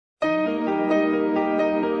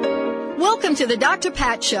Welcome to the Dr.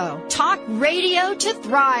 Pat Show. Talk radio to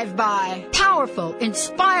thrive by. Powerful,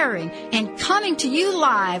 inspiring, and coming to you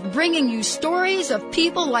live, bringing you stories of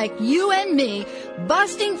people like you and me,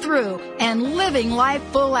 busting through and living life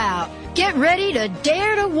full out. Get ready to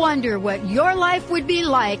dare to wonder what your life would be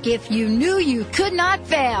like if you knew you could not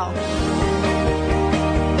fail.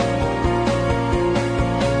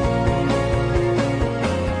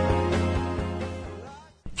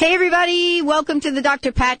 Hey, everybody. Welcome to the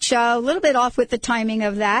Dr. Pat Show. A little bit off with the timing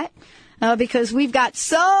of that because we've got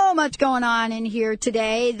so much going on in here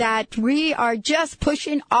today that we are just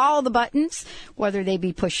pushing all the buttons, whether they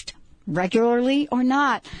be pushed regularly or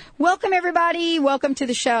not. Welcome, everybody. Welcome to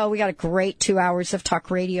the show. We got a great 2 hours of talk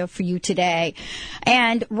radio for you today.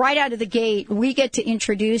 And right out of the gate, we get to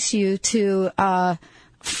introduce you to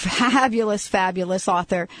fabulous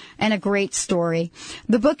author and a great story.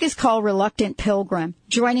 The book is called Reluctant Pilgrim.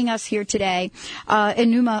 Joining us here today,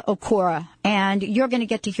 Enuma Okoro, and you're going to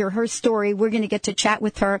get to hear her story. We're going to get to chat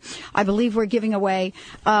with her. I believe we're giving away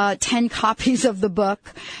 10 copies of the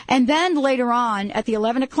book. And then later on at the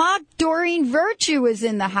 11 o'clock, Doreen Virtue is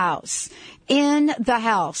in the house.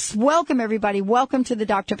 Welcome, everybody. Welcome to the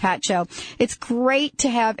Dr. Pat Show. It's great to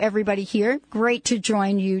have everybody here. Great to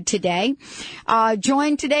join you today.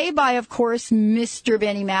 Joined today by, of course, Mr.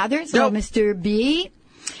 Benny Mathers. Hello, Mr. B.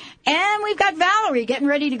 And we've got Valerie getting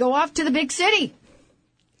ready to go off to the big city.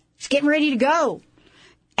 She's getting ready to go.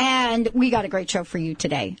 And we got a great show for you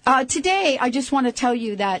today. Today, I just want to tell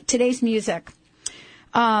you that today's music,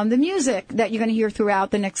 the music that you're going to hear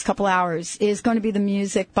throughout the next couple hours is going to be the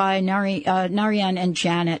music by Narayan and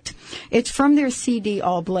Janet. It's from their CD,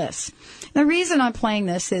 All Bliss. The reason I'm playing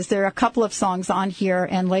this is there are a couple of songs on here,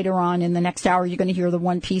 and later on in the next hour, you're going to hear the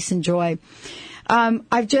One Peace and Joy.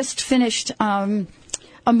 I've just finished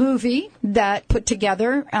a movie that put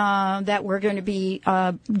together that we're going to be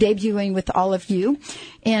debuting with all of you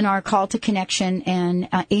in our Call to Connection and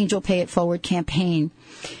Angel Pay It Forward campaign.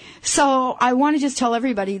 So I want to just tell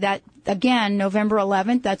everybody that, again, November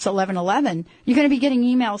 11th, that's 11/11, you're going to be getting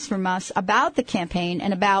emails from us about the campaign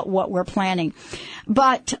and about what we're planning.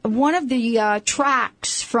 But one of the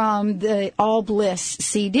tracks from the All Bliss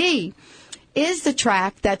CD is the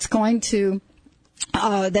track that's going to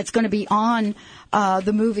be on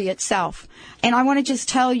the movie itself. And I want to just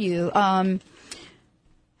tell you,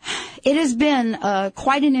 it has been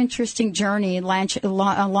quite an interesting journey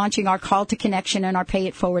launching our Call to Connection and our Pay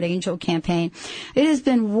It Forward Angel campaign. It has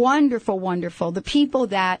been wonderful, wonderful. The people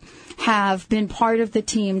that have been part of the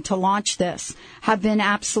team to launch this have been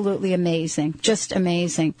absolutely amazing, just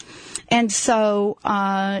amazing. And so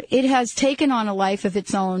it has taken on a life of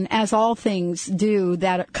its own, as all things do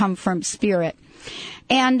that come from spirit.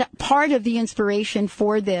 And part of the inspiration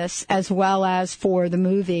for this, as well as for the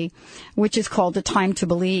movie, which is called A Time to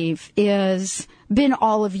Believe, is been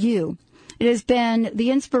all of you. It has been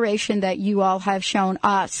the inspiration that you all have shown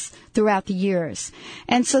us throughout the years.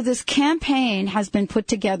 And so this campaign has been put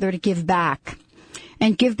together to give back,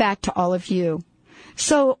 and give back to all of you.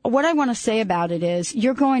 So what I want to say about it is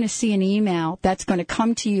you're going to see an email that's going to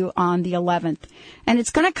come to you on the 11th. And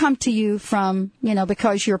it's going to come to you from,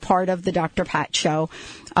 because you're part of the Dr. Pat Show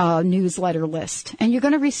newsletter list. And you're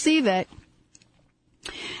going to receive it.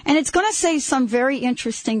 And it's going to say some very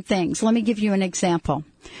interesting things. Let me give you an example.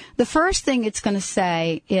 The first thing it's going to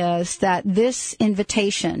say is that this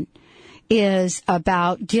invitation is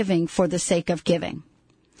about giving for the sake of giving.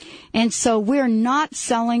 And so we're not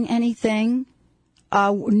selling anything.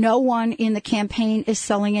 No one in the campaign is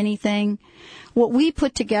selling anything. What we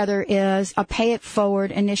put together is a Pay It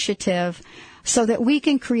Forward initiative so that we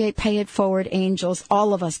can create Pay It Forward angels.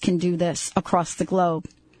 All of us can do this across the globe.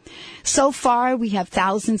 So far, we have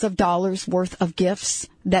thousands of dollars worth of gifts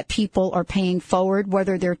that people are paying forward,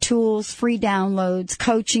 whether they're tools, free downloads,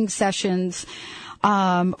 coaching sessions,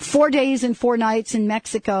 4 days and 4 nights in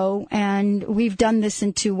Mexico, and we've done this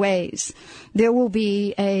in 2 ways. There will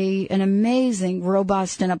be an amazing,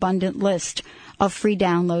 robust, and abundant list of free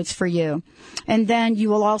downloads for you. And then you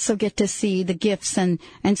will also get to see the gifts and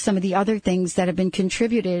some of the other things that have been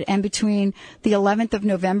contributed. And between the 11th of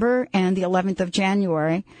November and the 11th of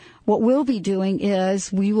January, what we'll be doing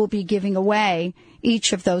is we will be giving away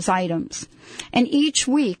each of those items. And each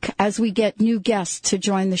week, as we get new guests to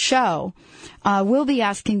join the show, we'll be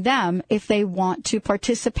asking them if they want to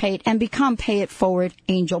participate and become Pay It Forward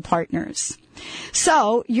Angel Partners.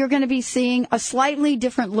 So you're going to be seeing a slightly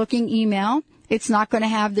different looking email. It's not going to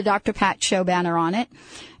have the Dr. Pat Show banner on it.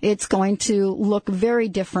 It's going to look very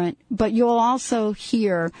different. But you'll also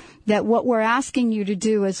hear that what we're asking you to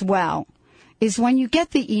do as well is when you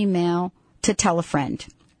get the email to tell a friend.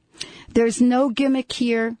 There's no gimmick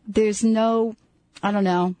here. There's no,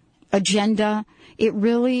 agenda. It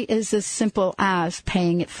really is as simple as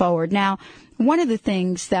paying it forward. Now, one of the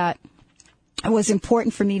things that was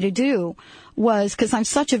important for me to do was, because I'm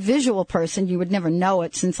such a visual person, you would never know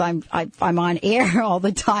it since I'm on air all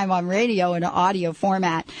the time on radio in an audio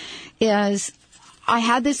format, is I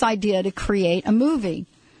had this idea to create a movie.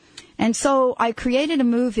 And so I created a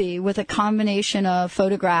movie with a combination of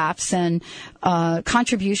photographs and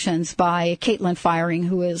contributions by Caitlin Firing,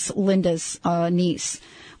 who is Linda's niece,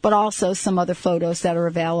 but also some other photos that are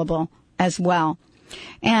available as well.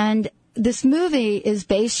 And this movie is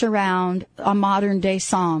based around a modern-day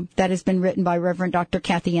psalm that has been written by Reverend Dr.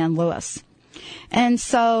 Kathy Ann Lewis. And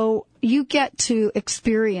so you get to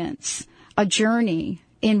experience a journey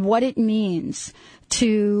in what it means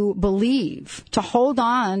to believe, to hold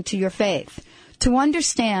on to your faith, to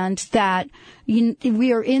understand that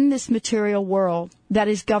we are in this material world that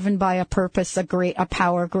is governed by a purpose, a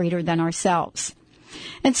power greater than ourselves.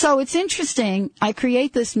 And so it's interesting. I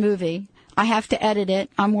create this movie. I have to edit it.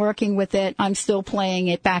 I'm working with it. I'm still playing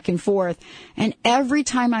it back and forth. And every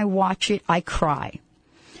time I watch it, I cry.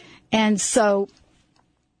 And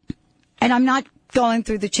I'm not going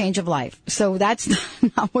through the change of life. So that's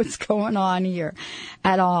not what's going on here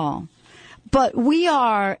at all. But we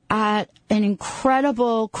are at an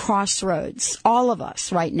incredible crossroads, all of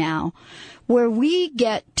us right now, where we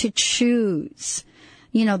get to choose,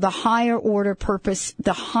 the higher order purpose,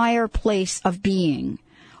 the higher place of being.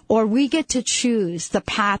 Or we get to choose the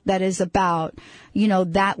path that is about,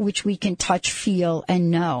 that which we can touch, feel,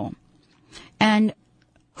 and know. And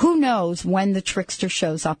who knows when the trickster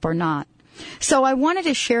shows up or not. So I wanted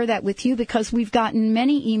to share that with you because we've gotten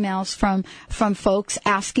many emails from folks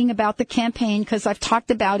asking about the campaign, because I've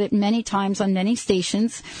talked about it many times on many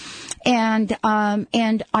stations. And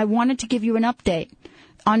I wanted to give you an update.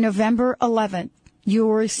 On November 11th, you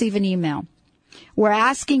will receive an email. We're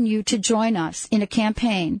asking you to join us in a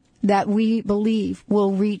campaign that we believe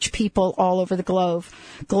will reach people all over the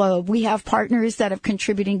globe. We have partners that have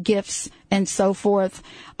contributed gifts and so forth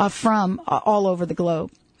from all over the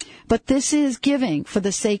globe. But this is giving for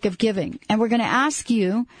the sake of giving. And we're going to ask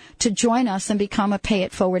you to join us and become a Pay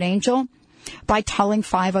It Forward Angel by telling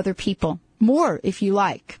 5 other people. More if you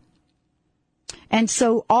like. And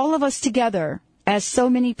so all of us together, as so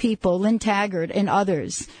many people, Lynn Taggart and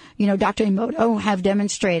others, Dr. Emoto have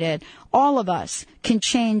demonstrated, all of us can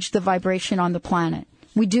change the vibration on the planet.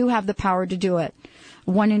 We do have the power to do it,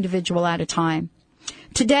 one individual at a time.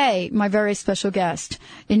 Today, my very special guest,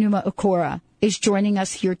 Enuma Okoro, is joining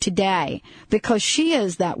us here today because she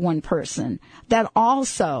is that one person that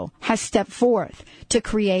also has stepped forth to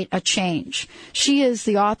create a change. She is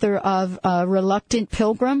the author of Reluctant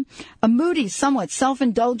Pilgrim, a Moody, somewhat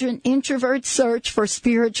self-indulgent introvert search for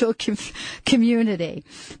spiritual community.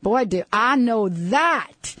 Boy, do I know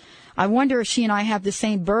that. I wonder if she and I have the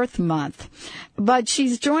same birth month. But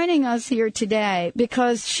she's joining us here today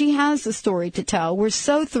because she has a story to tell. We're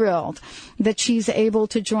so thrilled that she's able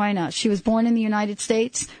to join us. She was born in the United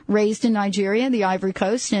States, raised in Nigeria, the Ivory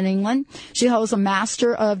Coast, and England. She holds a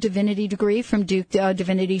Master of Divinity degree from Duke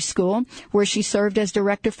Divinity School, where she served as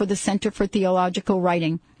director for the Center for Theological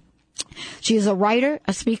Writing. She is a writer,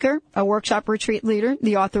 a speaker, a workshop retreat leader,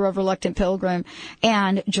 the author of Reluctant Pilgrim,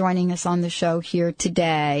 and joining us on the show here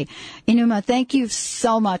today. Enuma, thank you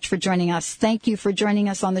so much for joining us. Thank you for joining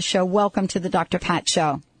us on the show. Welcome to the Dr. Pat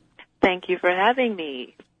Show. Thank you for having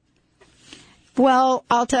me. Well,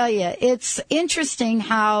 I'll tell you, it's interesting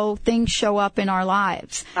how things show up in our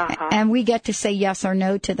lives, and we get to say yes or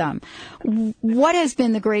no to them. What has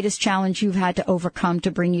been the greatest challenge you've had to overcome to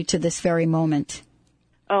bring you to this very moment?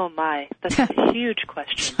 Oh my, that's a huge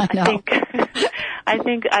question. I know.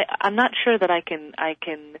 I'm not sure that I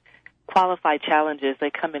can qualify challenges.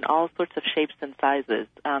 They come in all sorts of shapes and sizes.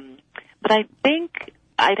 But I think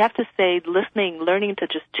I'd have to say learning to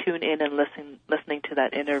just tune in and listening to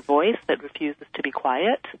that inner voice that refuses to be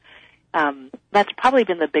quiet. That's probably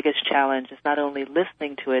been the biggest challenge, is not only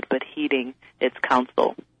listening to it, but heeding its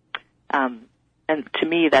counsel. And to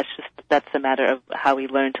me, that's a matter of how we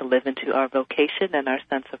learn to live into our vocation and our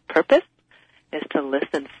sense of purpose, is to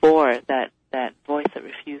listen for that voice that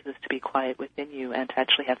refuses to be quiet within you and to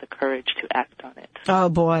actually have the courage to act on it. Oh,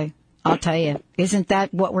 boy. I'll tell you, isn't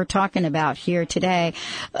that what we're talking about here today?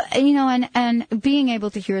 And being able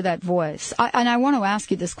to hear that voice. And I want to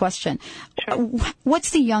ask you this question. Sure. What's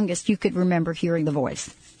the youngest you could remember hearing the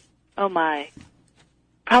voice? Oh, my.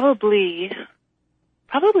 Probably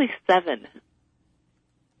 7.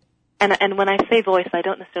 And when I say voice, I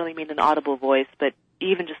don't necessarily mean an audible voice, but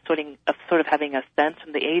even just sort of having a sense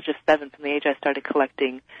from the age of 7, from the age I started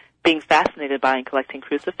collecting being fascinated by and collecting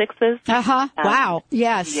crucifixes. Wow.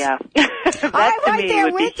 Yes. Yeah. That to me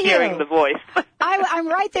would be hearing the voice. I'm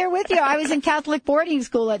right there with you. I was in Catholic boarding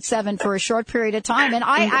school at 7 for a short period of time, and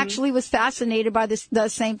I actually was fascinated by the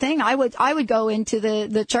same thing. I would go into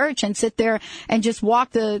the church and sit there and just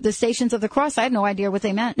walk the Stations of the Cross. I had no idea what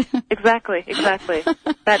they meant. Exactly.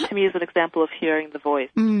 That to me is an example of hearing the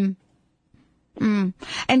voice. And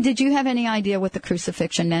did you have any idea what the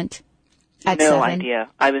crucifixion meant? At no 7? idea.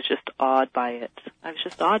 I was just awed by it. I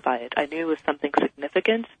knew it was something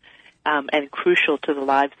significant and crucial to the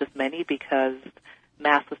lives of many because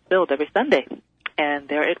Mass was filled every Sunday. And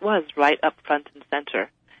there it was, right up front and center.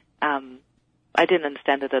 I didn't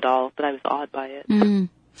understand it at all, but I was awed by it.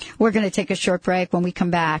 We're going to take a short break. When we come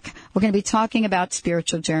back, we're going to be talking about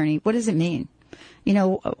spiritual journey. What does it mean? You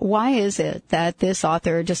know, why is it that this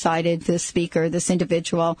author decided, this speaker, this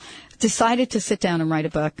individual decided to sit down and write a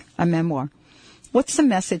book, a memoir? What's the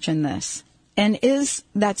message in this? And is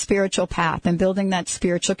that spiritual path and building that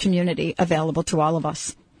spiritual community available to all of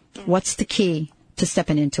us? What's the key to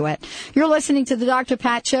stepping into it? You're listening to the Dr.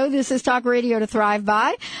 Pat Show. This is Talk Radio to Thrive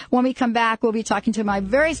By. When we come back, we'll be talking to my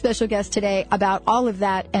very special guest today about all of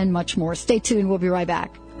that and much more. Stay tuned. We'll be right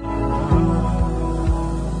back.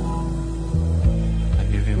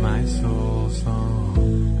 My soul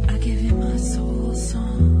song. I give you my soul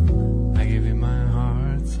song. I give you my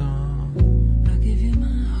heart song. I give you my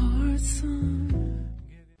heart song.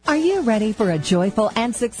 Are you ready for a joyful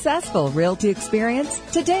and successful realty experience?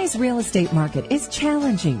 Today's real estate market is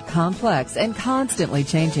challenging, complex, and constantly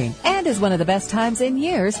changing, and is one of the best times in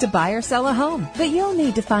years to buy or sell a home. But you'll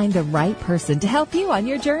need to find the right person to help you on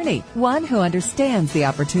your journey, one who understands the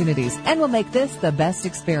opportunities and will make this the best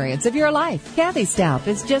experience of your life. Kathy Staup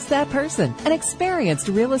is just that person, an experienced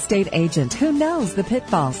real estate agent who knows the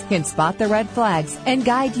pitfalls, can spot the red flags, and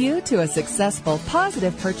guide you to a successful,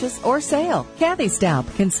 positive purchase or sale. Kathy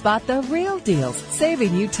Staup can spot the real deals,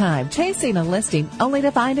 saving you time chasing a listing only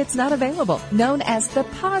to find it's not available. Known as the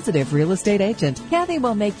Positive Real Estate Agent, Kathy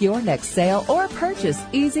will make your next sale or purchase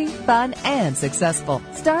easy, fun, and successful.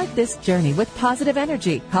 Start this journey with positive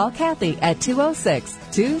energy. Call Kathy at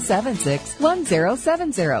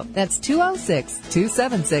 206-276-1070. That's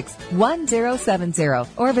 206-276-1070.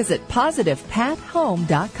 Or visit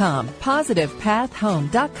PositivePathHome.com.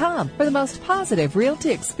 PositivePathHome.com for the most positive realty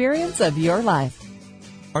experience of your life.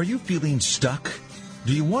 Are you feeling stuck?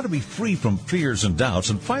 Do you want to be free from fears and doubts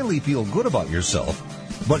and finally feel good about yourself,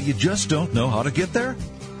 but you just don't know how to get there?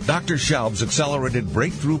 Dr. Schaub's Accelerated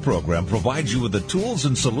Breakthrough Program provides you with the tools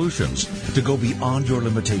and solutions to go beyond your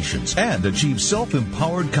limitations and achieve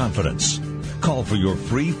self-empowered confidence. Call for your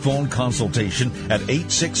free phone consultation at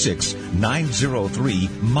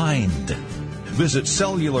 866-903-MIND. Visit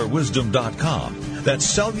cellularwisdom.com.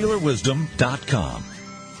 That's cellularwisdom.com.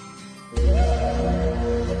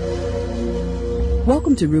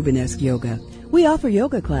 Welcome to Rubenesque Yoga. We offer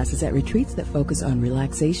yoga classes at retreats that focus on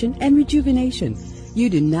relaxation and rejuvenation. You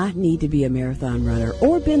do not need to be a marathon runner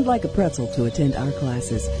or bend like a pretzel to attend our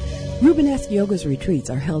classes. Rubenesque Yoga's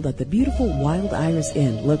retreats are held at the beautiful Wild Iris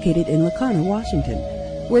Inn located in Lacarna, Washington,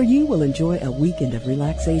 where you will enjoy a weekend of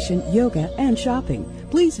relaxation, yoga, and shopping.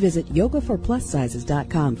 Please visit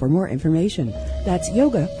yogaforplussizes.com for more information. That's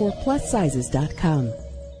yogaforplussizes.com.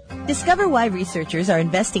 Discover why researchers are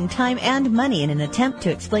investing time and money in an attempt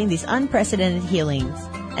to explain these unprecedented healings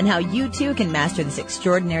and how you too can master this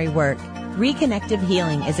extraordinary work. Reconnective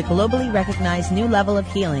healing is a globally recognized new level of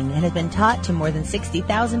healing and has been taught to more than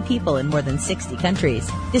 60,000 people in more than 60 countries.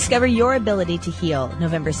 Discover your ability to heal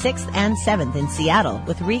November 6th and 7th in Seattle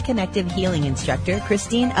with Reconnective healing instructor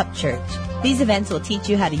Christine Upchurch. These events will teach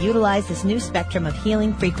you how to utilize this new spectrum of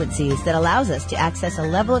healing frequencies that allows us to access a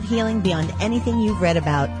level of healing beyond anything you've read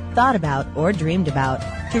about, thought about, or dreamed about.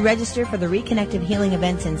 To register for the Reconnective healing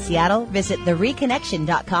events in Seattle, visit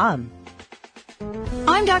thereconnection.com.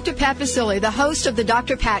 I'm Dr. Pat Basile, the host of the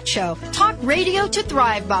Dr. Pat Show. Talk radio to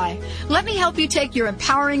thrive by. Let me help you take your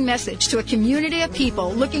empowering message to a community of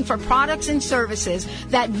people looking for products and services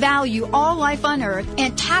that value all life on earth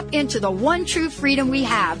and tap into the one true freedom we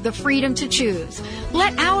have, the freedom to choose.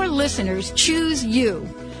 Let our listeners choose you.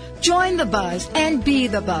 Join the buzz and be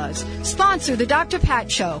the buzz. Sponsor the Dr.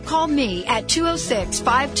 Pat Show. Call me at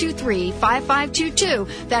 206-523-5522.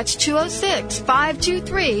 That's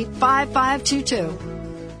 206-523-5522.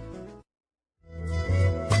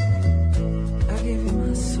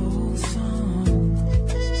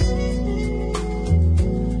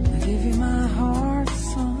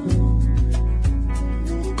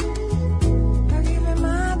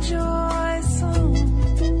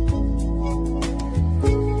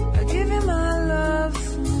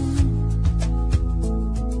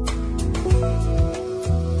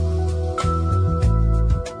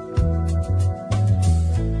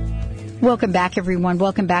 Welcome back, everyone.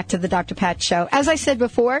 Welcome back to the Dr. Pat Show. As I said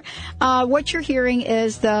before, what you're hearing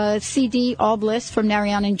is the CD All Bliss from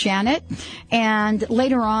Narayan and Janet. And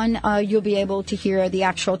later on, you'll be able to hear the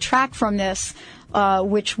actual track from this,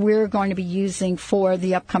 which we're going to be using for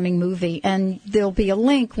the upcoming movie. And there'll be a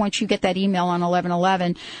link once you get that email on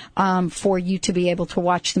 1111 for you to be able to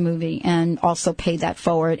watch the movie and also pay that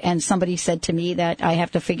forward. And somebody said to me that I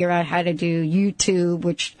have to figure out how to do YouTube,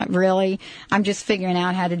 which really, I'm just figuring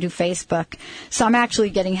out how to do Facebook. So I'm actually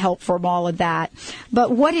getting help from all of that.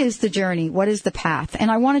 But what is the journey? What is the path?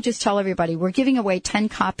 And I want to just tell everybody, we're giving away 10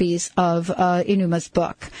 copies of Enuma's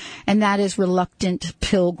book, and that is Reluctant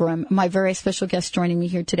Pilgrim. My very special guest joining me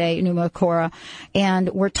here today, Enuma Okoro, and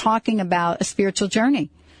we're talking about a spiritual journey.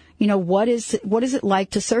 You know, what is it like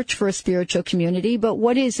to search for a spiritual community, but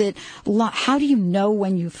what is it, how do you know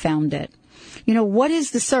when you found it? You know, what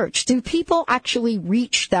is the search? Do people actually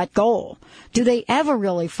reach that goal? Do they ever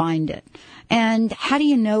really find it? And how do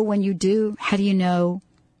you know when you do? How do you know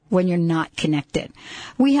when you're not connected?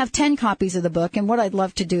 We have 10 copies of the book, and what I'd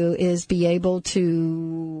love to do is be able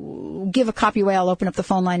to give a copy away. I'll open up the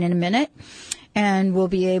phone line in a minute, and we'll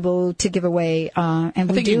be able to give away. I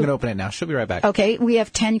think you can open it now. She'll be right back. Okay, we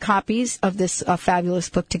have 10 copies of this fabulous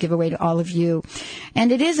book to give away to all of you.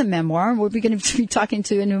 And it is a memoir. We're going to be talking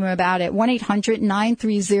to Enuma about it.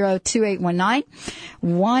 1-800-930-2819.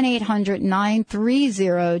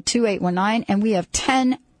 1-800-930-2819. And we have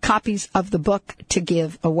 10 copies of the book to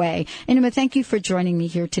give away. Enuma, thank you for joining me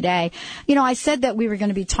here today. You know, I said that we were going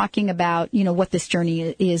to be talking about, you know, what this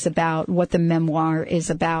journey is about, what the memoir is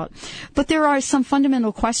about. But there are some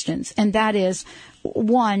fundamental questions, and that is,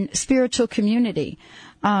 one, spiritual community.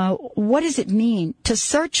 What does it mean to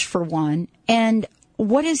search for one? And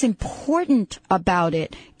what is important about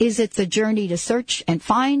it? Is it the journey to search and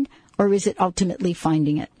find, or is it ultimately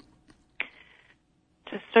finding it?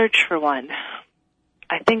 To search for one.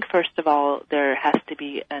 I think, first of all, there has to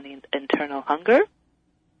be an internal hunger,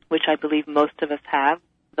 which I believe most of us have,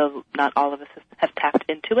 though not all of us have tapped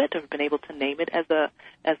into it or been able to name it as a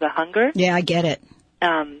hunger. Yeah, I get it.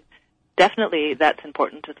 Definitely, that's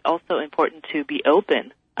important. It's also important to be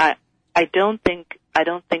open. I don't think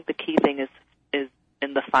the key thing is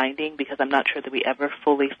in the finding, because I'm not sure that we ever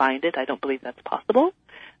fully find it. I don't believe that's possible,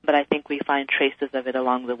 but I think we find traces of it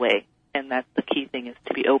along the way, and that's the key thing, is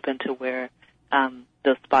to be open to where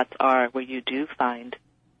those spots are where you do find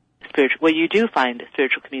a spiritual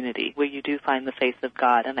community, where you do find the face of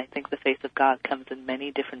God. And I think the face of God comes in many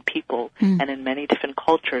different people and in many different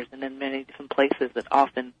cultures and in many different places that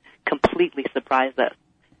often completely surprise us.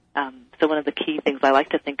 So one of the key things, I like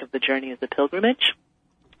to think of the journey as a pilgrimage,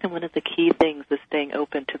 and one of the key things is staying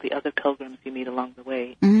open to the other pilgrims you meet along the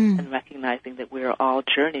way and recognizing that we're all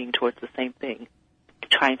journeying towards the same thing,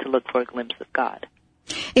 trying to look for a glimpse of God.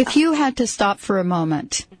 If you had to stop for a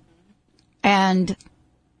moment and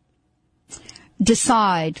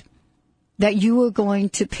decide that you were going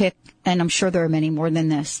to pick, and I'm sure there are many more than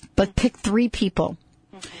this, but pick 3 people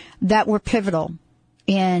that were pivotal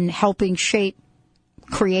in helping shape,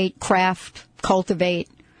 create, craft, cultivate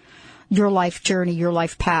your life journey, your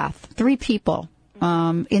life path. 3 people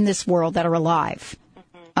in this world that are alive.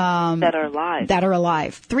 That are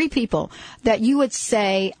alive. 3 people that you would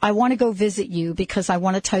say, I want to go visit you because I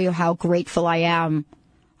want to tell you how grateful I am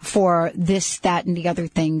for this, that, and the other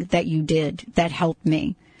thing that you did that helped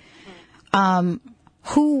me.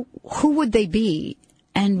 Who would they be,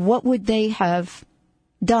 and what would they have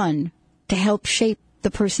done to help shape the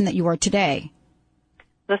person that you are today?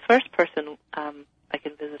 The first person I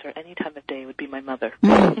can visit her any time of day would be my mother.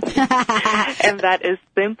 And that is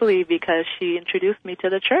simply because she introduced me to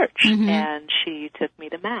the church, and she took me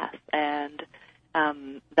to Mass, and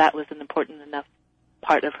that was an important enough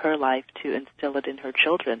part of her life to instill it in her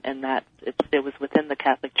children, and that it was within the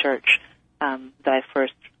Catholic Church that I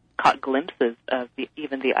first caught glimpses of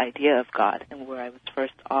even the idea of God, and where I was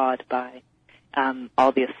first awed by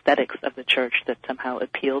all the aesthetics of the church that somehow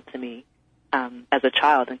appealed to me as a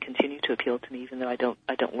child, and continue to appeal to me, even though I don't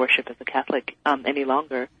worship as a Catholic any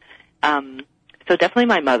longer. So definitely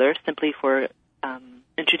my mother, simply for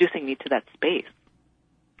introducing me to that space.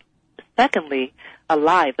 Secondly,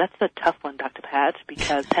 alive. That's a tough one, Dr. Pat,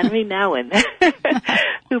 because Henry Nouwen,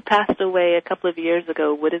 who passed away a couple of years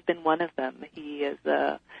ago, would have been one of them. He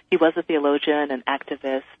was a theologian, an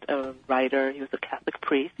activist, a writer. He was a Catholic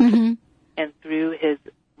priest, and through his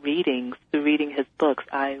reading his books,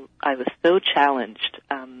 I was so challenged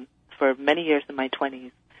for many years in my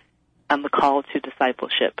 20s on the call to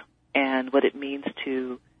discipleship and what it means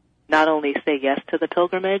to not only say yes to the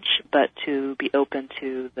pilgrimage, but to be open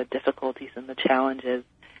to the difficulties and the challenges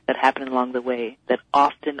that happen along the way that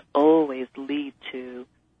often always lead to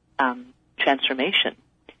transformation.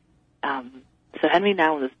 So Henry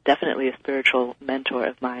Nouwen was definitely a spiritual mentor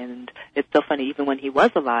of mine, and it's so funny, even when he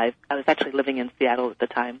was alive, I was actually living in Seattle at the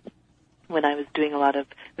time. When I was doing a lot of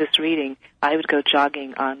this reading, I would go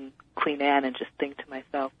jogging on Queen Anne and just think to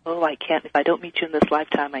myself, if I don't meet you in this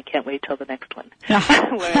lifetime, I can't wait till the next one,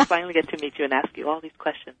 where I finally get to meet you and ask you all these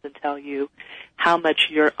questions and tell you how much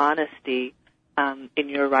your honesty in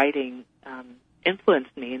your writing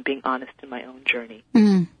influenced me in being honest in my own journey.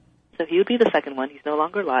 Mm. So he would be the second one. He's no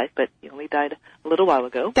longer alive, but he only died a little while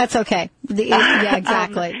ago. That's okay. Yeah,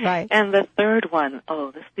 exactly. Right. And the third one,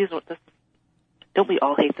 don't we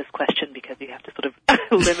all hate this question because you have to sort of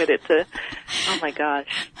limit it to, oh my gosh.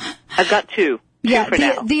 I've got two. Two for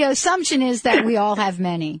now. The assumption is that we all have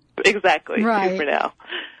many. Exactly. Right. Two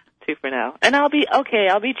for now. And I'll be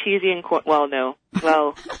cheesy and,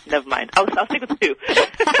 never mind. I'll stick with two.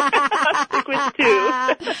 I'll stick with two.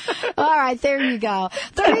 All right, there you go.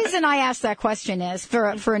 The reason I asked that question is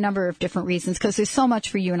for a number of different reasons, because there's so much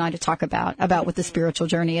for you and I to talk about what the spiritual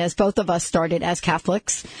journey is. Both of us started as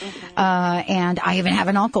Catholics, and I even have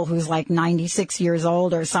an uncle who's like 96 years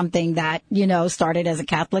old or something that, started as a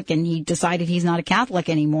Catholic and he decided he's not a Catholic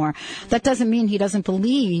anymore. That doesn't mean he doesn't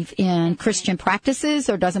believe in Christian practices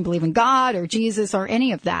or doesn't believe in God or Jesus or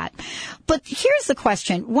any of that. But here's the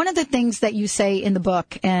question. One of the things that you say in the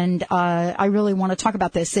book, and I really want to talk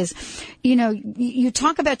about this, is, you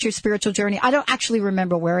talk about your spiritual journey. I don't actually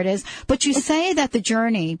remember where it is, but you say that the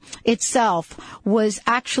journey itself was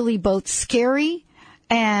actually both scary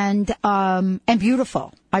and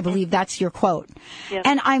beautiful. I believe that's your quote. Yes.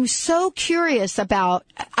 And I'm so curious about,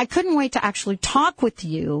 I couldn't wait to actually talk with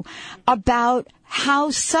you about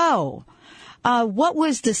how so. What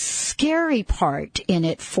was the scary part in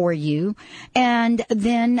it for you? And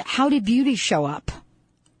then how did beauty show up?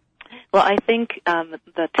 Well, I think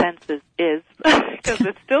the tense is because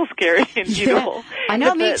it's still scary and beautiful. Yeah, I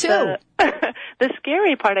know, me too. The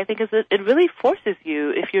scary part, I think, is that it really forces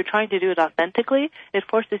you, if you're trying to do it authentically, it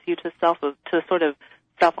forces you to sort of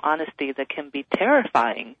self-honesty that can be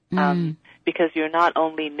terrifying, because you're not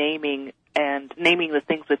only naming the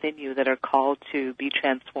things within you that are called to be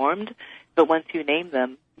transformed, but once you name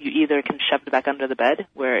them, you either can shove it back under the bed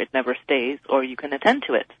where it never stays, or you can attend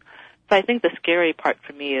to it. So I think the scary part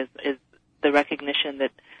for me is the recognition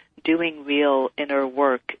that doing real inner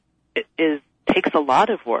work takes a lot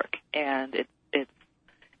of work, and it's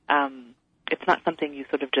not something you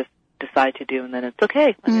sort of just decide to do and then it's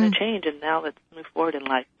okay, I'm going to change and now let's move forward in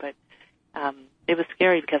life. But it was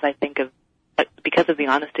scary because I think because of the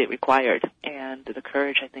honesty it required and the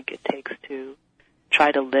courage I think it takes to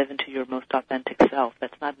try to live into your most authentic self.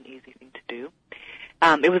 That's not an easy thing to do.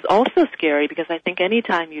 It was also scary because I think any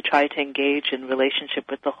time you try to engage in relationship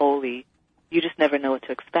with the holy, you just never know what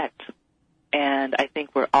to expect. And I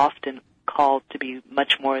think we're often called to be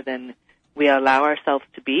much more than we allow ourselves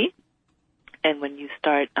to be. And when you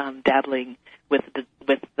start dabbling with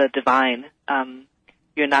the divine,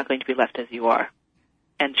 you're not going to be left as you are.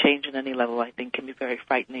 And change at any level, I think, can be very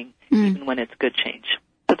frightening, even when it's good change.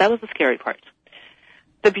 So that was the scary part.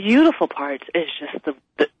 The beautiful part is just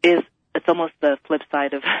it's almost the flip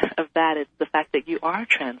side of that. It's the fact that you are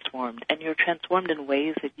transformed, and you're transformed in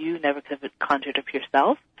ways that you never could have conjured of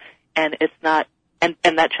yourself. And it's not, and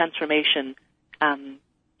that transformation,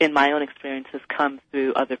 in my own experience, has come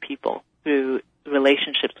through other people, through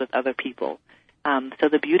relationships with other people. So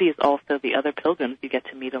the beauty is also the other pilgrims you get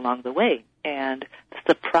to meet along the way, and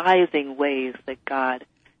surprising ways that God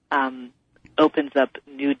opens up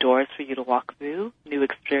new doors for you to walk through, new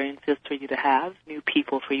experiences for you to have, new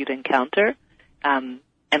people for you to encounter. And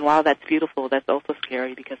while that's beautiful, that's also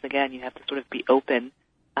scary because, again, you have to sort of be open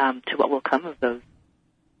to what will come of those.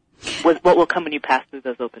 What will come when you pass through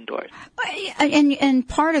those open doors? And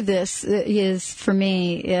part of this is, for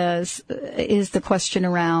me, is the question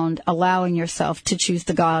around allowing yourself to choose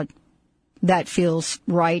the God that feels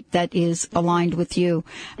right, that is aligned with you.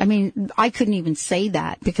 I mean, I couldn't even say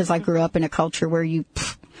that because I grew up in a culture where you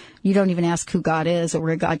don't even ask who God is or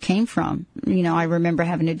where God came from. I remember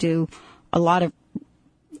having to do a lot of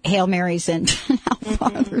Hail Marys and Our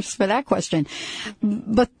Fathers for that question.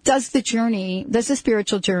 But does the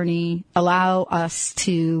spiritual journey allow us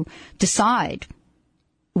to decide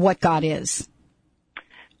what God is?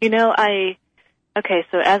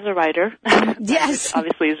 So as a writer, yes,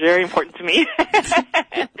 obviously is very important to me.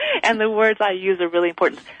 And the words I use are really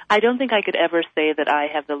important. I don't think I could ever say that I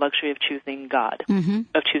have the luxury of choosing God,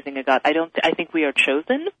 of choosing a God. I think we are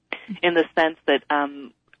chosen in the sense that,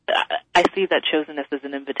 I see that chosenness as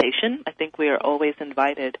an invitation. I think we are always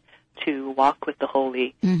invited to walk with the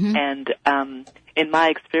holy. Mm-hmm. And in my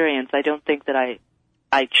experience, I don't think that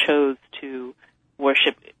I chose to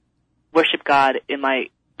worship God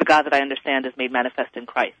the God that I understand is made manifest in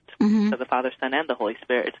Christ, mm-hmm. so the Father, Son, and the Holy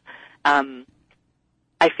Spirit. I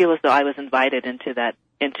feel as though I was invited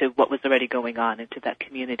into what was already going on, into that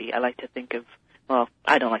community. I like to think of, well,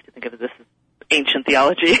 I don't like to think of this as ancient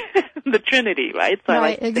theology, the Trinity, right? So right, I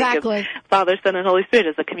like to exactly. think of Father, Son, and Holy Spirit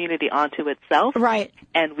as a community unto itself. Right.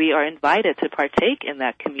 And we are invited to partake in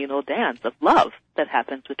that communal dance of love that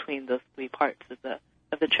happens between those three parts of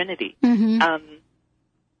the Trinity. Mm-hmm.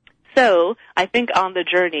 So I think on the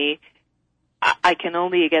journey, I can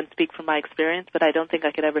only, again, speak from my experience, but I don't think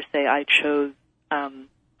I could ever say I chose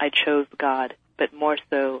God, but more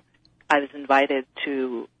so I was invited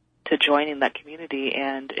to join in that community,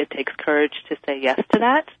 and it takes courage to say yes to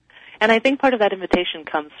that. And I think part of that invitation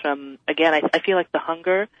comes from, again, I feel like the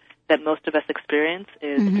hunger that most of us experience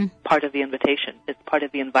is mm-hmm. part of the invitation. It's part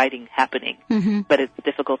of the inviting happening, mm-hmm. but it's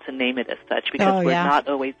difficult to name it as such because we're yeah. not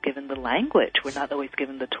always given the language. We're not always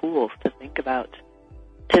given the tools to think about,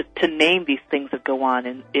 to name these things that go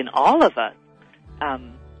on in all of us.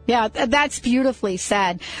 Yeah, that's beautifully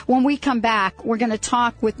said. When we come back, we're going to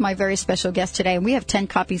talk with my very special guest today, and we have 10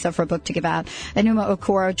 copies of her book to give out. Enuma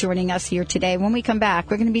Okoro joining us here today. When we come back,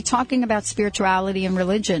 we're going to be talking about spirituality and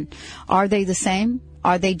religion. Are they the same?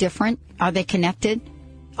 Are they different? Are they connected?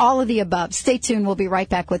 All of the above. Stay tuned. We'll be right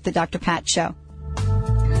back with the Dr. Pat Show.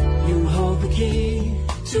 You hold the key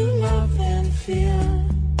to love and fear,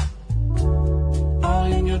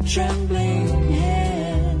 all in your trembling hand.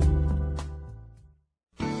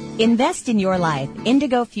 Invest in your life.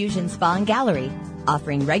 Indigo Fusion Spa and Gallery,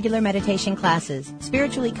 offering regular meditation classes,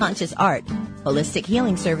 spiritually conscious art, holistic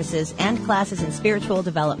healing services, and classes in spiritual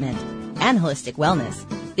development and holistic wellness.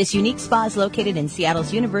 This unique spa is located in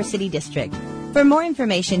Seattle's University District. For more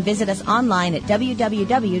information, visit us online at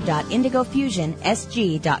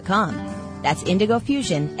www.indigofusionsg.com. That's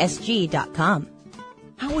indigofusionsg.com.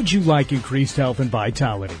 How would you like increased health and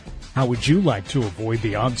vitality? How would you like to avoid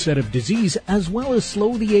the onset of disease as well as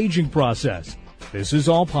slow the aging process? This is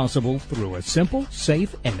all possible through a simple,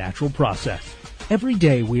 safe, and natural process. Every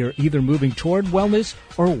day we are either moving toward wellness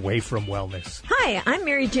or away from wellness. Hi, I'm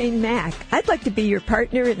Mary Jane Mack. I'd like to be your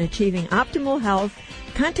partner in achieving optimal health.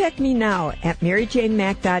 Contact me now at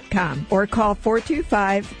maryjanemack.com or call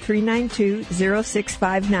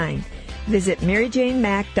 425-392-0659. Visit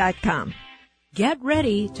maryjanemack.com. Get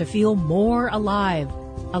ready to feel more alive.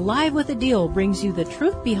 Alive with a Deal brings you the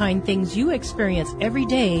truth behind things you experience every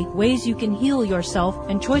day, ways you can heal yourself,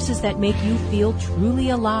 and choices that make you feel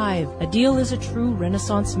truly alive. A Deal is a true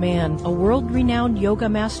Renaissance man, a world-renowned yoga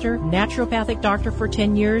master, naturopathic doctor for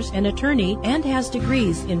 10 years, an attorney, and has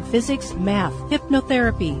degrees in physics, math,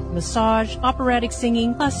 hypnotherapy, massage, operatic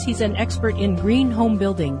singing, plus he's an expert in green home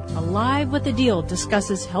building. Alive with a Deal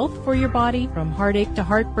discusses health for your body, from heartache to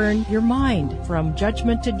heartburn, your mind, from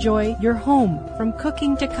judgment to joy, your home, from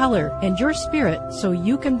cooking to color, and your spirit, so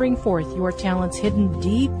you can bring forth your talents hidden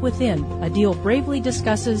deep within. A Deal bravely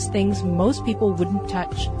discusses things most people wouldn't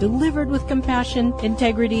touch, delivered with compassion,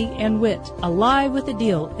 integrity, and wit. Alive with a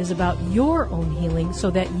Deal is about your own healing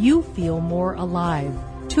so that you feel more alive.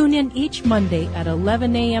 Tune in each Monday at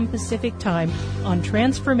 11 a.m. Pacific Time on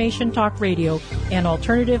Transformation Talk Radio and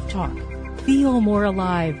Alternative Talk. Feel more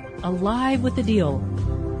alive. Alive with a Deal.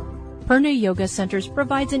 Purna Yoga Centers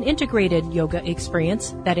provides an integrated yoga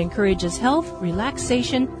experience that encourages health,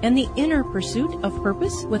 relaxation, and the inner pursuit of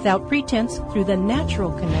purpose without pretense through the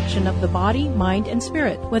natural connection of the body, mind, and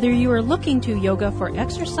spirit. Whether you are looking to yoga for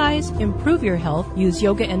exercise, improve your health, use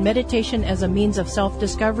yoga and meditation as a means of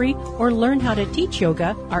self-discovery, or learn how to teach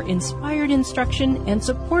yoga, our inspired instruction and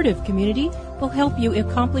supportive community will help you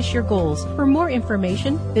accomplish your goals. For more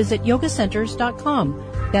information, visit yogacenters.com.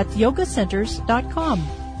 That's yogacenters.com.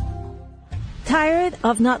 Tired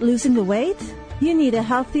of not losing the weight? You need a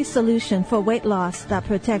healthy solution for weight loss that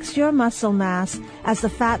protects your muscle mass as the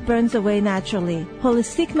fat burns away naturally.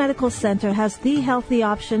 Holistic Medical Center has the healthy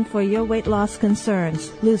option for your weight loss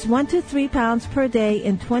concerns. Lose 1 to 3 pounds per day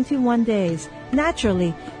in 21 days,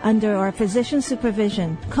 naturally, under our physician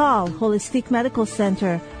supervision. Call Holistic Medical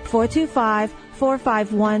Center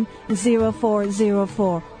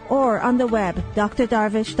 425-451-0404. or on the web,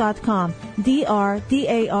 drdarvish.com,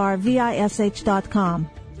 drdarvish.com.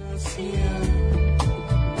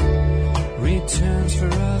 Returns for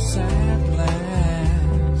us at last.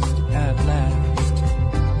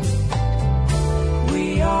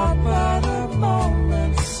 We are but a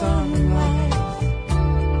moment's sunlight,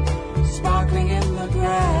 sparkling in the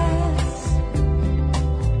grass.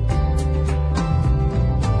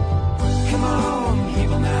 Come on,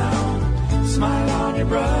 people now. your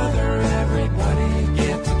brother, everybody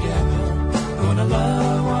get together. Gonna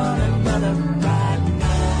love one another right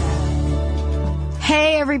now.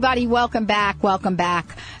 Hey, everybody, welcome back. Welcome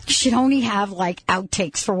back. You should only have like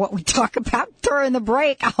outtakes for what we talk about during the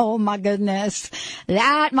break. Oh my goodness.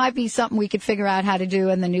 That might be something we could figure out how to do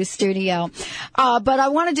in the new studio. But I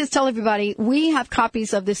want to just tell everybody, we have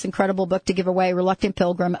copies of this incredible book to give away, Reluctant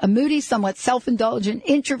Pilgrim, a moody, somewhat self-indulgent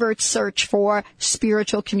introvert search for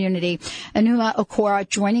spiritual community. Enuma Okoro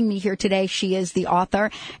joining me here today. She is the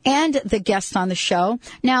author and the guest on the show.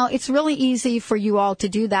 Now, it's really easy for you all to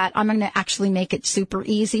do that. I'm going to actually make it super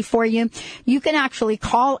easy for you. You can actually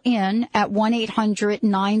call in at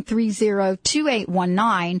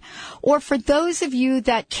 1-800-930-2819. Or for those of you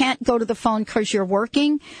that can't go to the phone because you're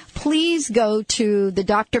working, please go to the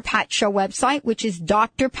Dr. Pat Show website, which is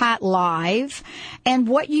Dr. Pat Live. And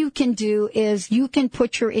what you can do is you can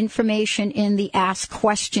put your information in the Ask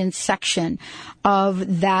Questions section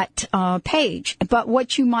of that page. But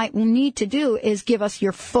what you might need to do is give us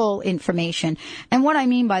your full information. And what I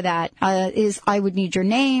mean by that is I would need your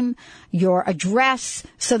name, your address,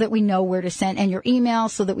 so that we know where to send, and your email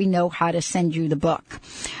so that we know how to send you the book.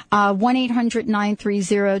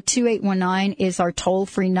 1-800-930-2819 is our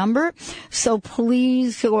toll-free number. So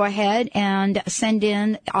please go ahead and send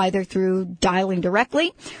in either through dialing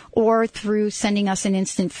directly or through sending us an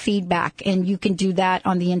instant feedback. And you can do that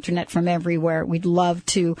on the internet from everywhere. We'd love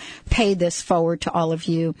to pay this forward to all of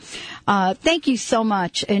you. Thank you so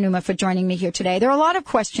much, Enuma, for joining me here today. There are a lot of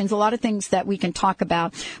questions, a lot of things that we can talk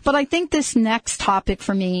about, but I think this next topic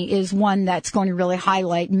for me is one that's going to really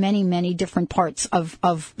highlight many, many different parts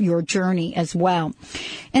of your journey as well.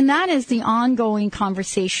 And that is the ongoing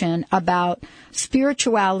conversation about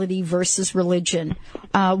spirituality versus religion.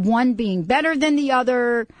 One being better than the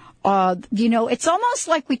other. It's almost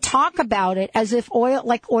like we talk about it as if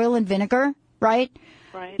oil and vinegar, right?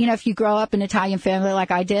 Right. You know, if you grow up in an Italian family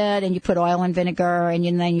like I did, and you put oil and vinegar, and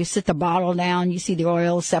then you sit the bottle down, you see the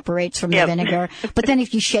oil separates from the vinegar. But then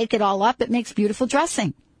if you shake it all up, it makes beautiful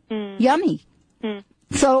dressing. Yummy.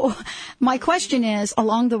 So my question is,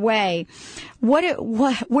 along the way, where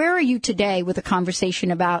are you today with a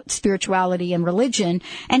conversation about spirituality and religion,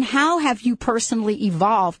 and how have you personally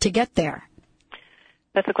evolved to get there?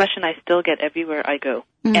 That's a question I still get everywhere I go.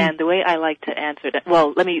 Mm-hmm. And the way I like to answer that,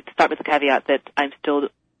 well, let me start with the caveat that I'm still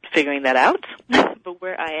figuring that out. But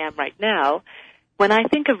where I am right now, when I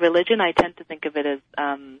think of religion, I tend to think of it as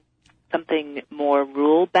something more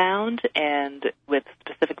rule-bound and with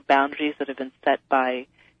specific boundaries that have been set by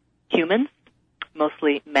humans,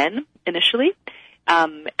 mostly men initially.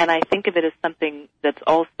 And I think of it as something that's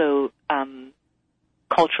also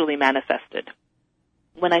culturally manifested.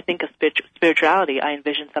 When I think of spirituality, I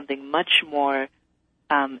envision something much more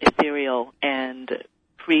ethereal and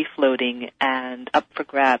free-floating and up for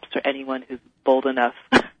grabs for anyone who's bold enough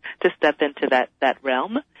to step into that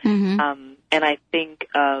realm. Mm-hmm. And I think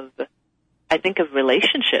of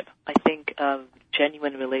relationship. I think of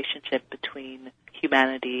genuine relationship between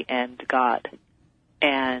humanity and God.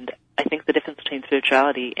 And I think the difference between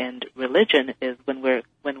spirituality and religion is when we're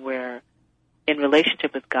in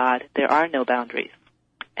relationship with God, there are no boundaries.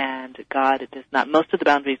 And God does not. Most of the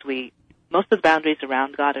boundaries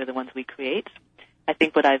around God are the ones we create. I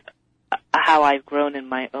think how I've grown in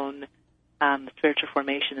my own spiritual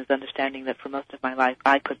formation is understanding that for most of my life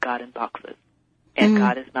I put God in boxes, and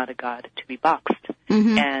God is not a God to be boxed.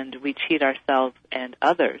 Mm-hmm. And we cheat ourselves and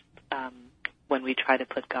others when we try to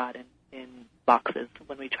put God in boxes,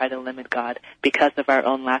 when we try to limit God because of our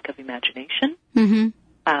own lack of imagination. Mm-hmm.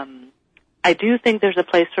 I do think there's a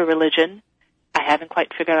place for religion. I haven't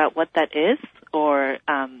quite figured out what that is or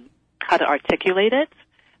how to articulate it,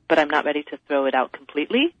 but I'm not ready to throw it out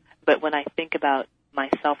completely. But when I think about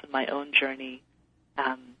myself and my own journey,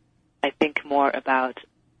 I think more about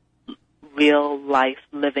real life,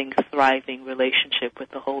 living, thriving relationship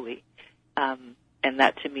with the holy. And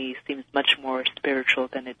that to me seems much more spiritual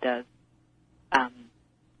than it does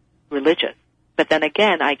religious. But then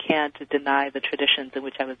again, I can't deny the traditions in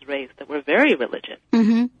which I was raised that were very religious.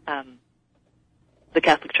 Mm-hmm. The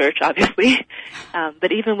Catholic Church, obviously.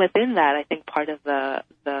 But even within that, I think part of the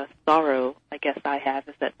sorrow, I guess I have,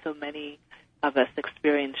 is that so many of us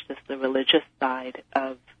experience just the religious side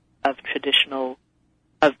of traditional,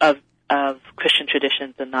 of Christian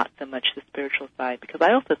traditions and not so much the spiritual side. Because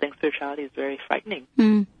I also think spirituality is very frightening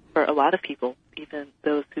for a lot of people, even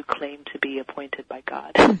those who claim to be appointed by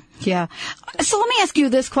God. Yeah. So let me ask you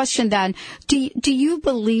this question then. Do you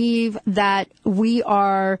believe that we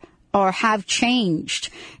are or have changed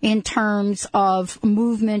in terms of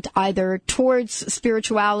movement either towards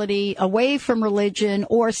spirituality, away from religion,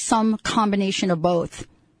 or some combination of both?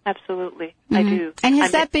 Absolutely. I do. And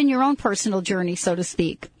has that been your own personal journey, so to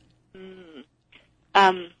speak?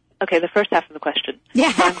 Okay, the first half of the question.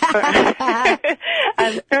 Yeah.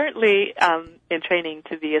 I'm currently in training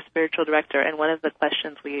to be a spiritual director, and one of the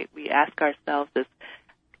questions we ask ourselves is,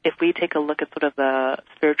 if we take a look at sort of the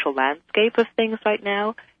spiritual landscape of things right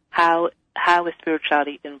now, how is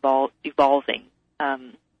spirituality evolving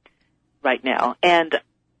right now? And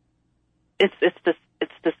it's this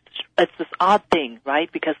odd thing,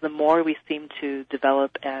 right? Because the more we seem to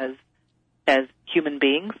develop as human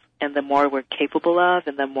beings, and the more we're capable of,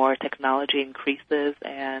 and the more technology increases,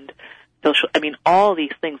 and all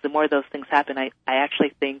these things, the more those things happen, I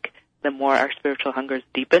actually think the more our spiritual hungers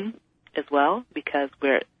deepen as well, because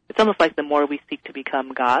it's almost like the more we seek to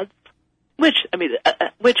become gods, which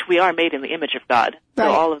we are made in the image of God. Right.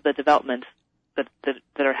 So all of the developments that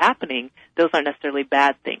are happening, those aren't necessarily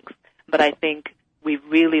bad things. But I think we've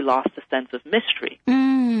really lost a sense of mystery.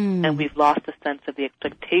 And we've lost a sense of the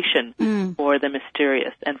expectation for the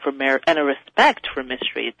mysterious and and a respect for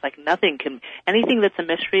mystery. It's like anything that's a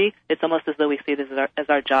mystery, it's almost as though we see it as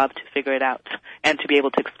our job to figure it out and to be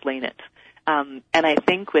able to explain it. And I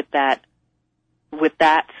think with that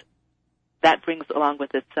brings along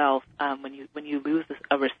with itself, when you lose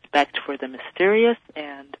a respect for the mysterious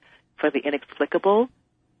and for the inexplicable,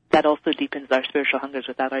 that also deepens our spiritual hungers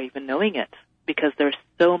without our even knowing it. Because there's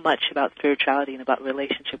so much about spirituality and about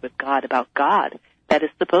relationship with God, about God, that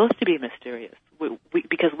is supposed to be mysterious,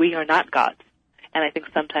 because we are not gods. And I think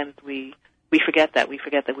sometimes we forget that. We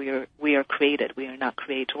forget that we are created. We are not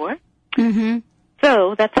creator. Mm-hmm.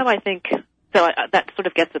 So that's how I think. So that sort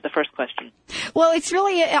of gets at the first question. Well, it's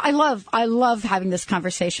really, I love having this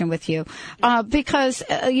conversation with you, because,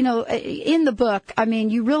 in the book,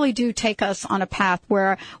 you really do take us on a path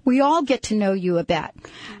where we all get to know you a bit.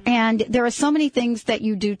 And there are so many things that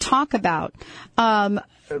you do talk about, and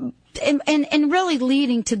really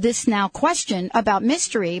leading to this now question about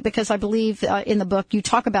mystery, because I believe in the book you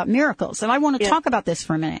talk about miracles. And I want to talk about this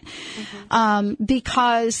for a minute.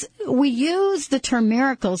 Because we use the term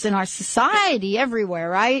miracles in our society everywhere,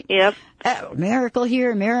 right? Yep. Miracle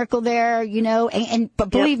here, miracle there,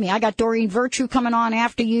 but believe me, I got Doreen Virtue coming on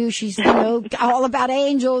after you. She's, all about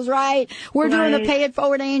angels, right? We're doing the Pay It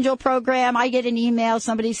Forward Angel program. I get an email.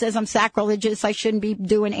 Somebody says I'm sacrilegious. I shouldn't be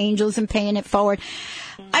doing angels and paying it forward.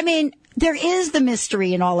 There is the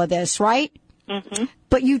mystery in all of this, right? Mm-hmm.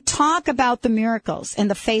 But you talk about the miracles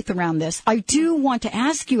and the faith around this. I do want to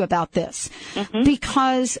ask you about this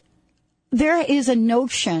because there is a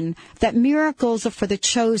notion that miracles are for the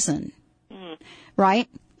chosen, right?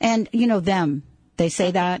 And, them. They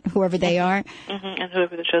say that, whoever they are. Mm-hmm. And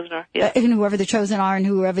whoever the chosen are. Yeah. And whoever the chosen are and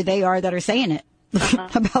whoever they are that are saying it.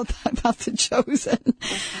 about the chosen.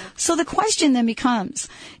 So the question then becomes,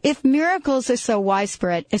 if miracles are so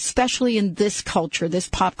widespread, especially in this culture, this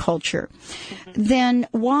pop culture, then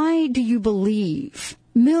why do you believe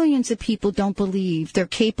millions of people don't believe they're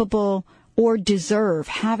capable or deserve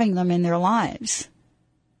having them in their lives?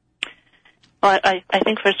 Well, I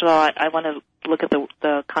think, first of all, I want to look at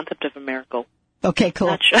the concept of a miracle. Okay,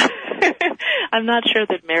 cool. I'm not sure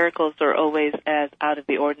that miracles are always as out of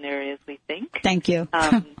the ordinary as we think. Thank you.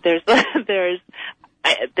 There's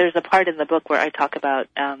a part in the book where I talk about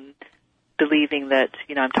believing that,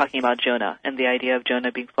 I'm talking about Jonah and the idea of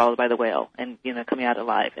Jonah being swallowed by the whale and, coming out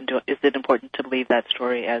alive. And is it important to believe that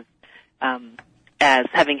story as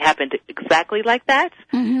having happened exactly like that?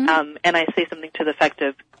 And I say something to the effect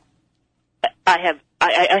of, I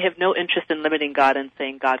have no interest in limiting God and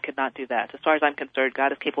saying God could not do that. As far as I'm concerned,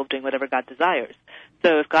 God is capable of doing whatever God desires.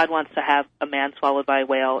 So if God wants to have a man swallowed by a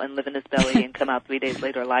whale and live in his belly and come out 3 days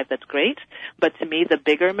later alive, that's great. But to me, the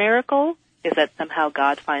bigger miracle is that somehow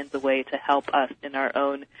God finds a way to help us in our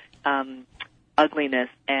own ugliness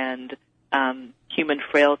and human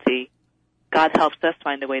frailty. God helps us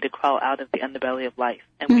find a way to crawl out of the underbelly of life,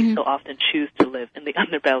 and we so often choose to live in the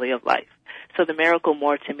underbelly of life. So the miracle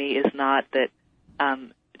more to me is not that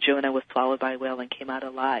Jonah was swallowed by a whale and came out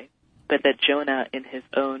alive, but that Jonah, in his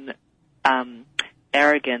own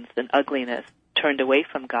arrogance and ugliness, turned away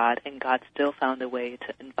from God, and God still found a way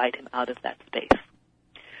to invite him out of that space.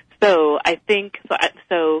 So I think,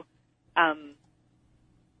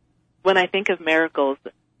 when I think of miracles,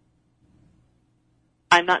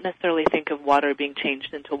 I'm not necessarily think of water being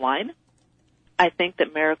changed into wine. I think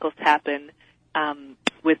that miracles happen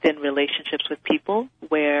within relationships with people,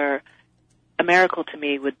 where a miracle to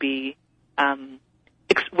me would be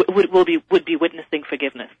witnessing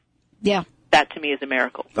forgiveness. Yeah. that to me is a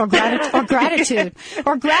miracle. Or gratitude.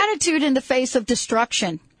 Or gratitude in the face of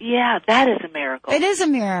destruction. Yeah, that is a miracle. It is a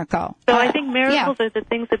miracle. So I think miracles are the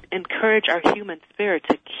things that encourage our human spirit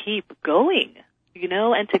to keep going,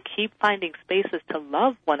 and to keep finding spaces to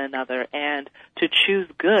love one another and to choose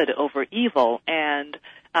good over evil and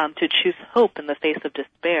to choose hope in the face of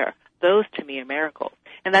despair. Those, to me, are miracles.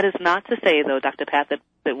 And that is not to say, though, Dr. Pat,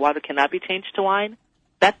 that water cannot be changed to wine.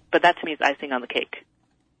 But that, to me, is icing on the cake.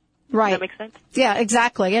 Right. Does that make sense? Yeah,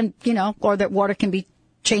 exactly. And, or that water can be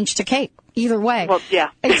changed to cake. Either way. Well,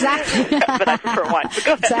 yeah. Exactly. But I prefer wine. But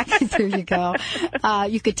go ahead. Exactly. There you go.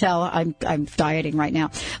 You could tell I'm dieting right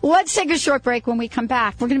now. Let's take a short break. When we come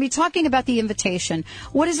back, we're going to be talking about the invitation.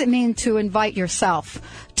 What does it mean to invite yourself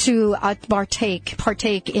to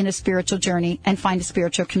partake in a spiritual journey and find a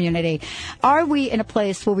spiritual community? Are we in a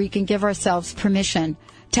place where we can give ourselves permission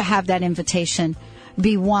to have that invitation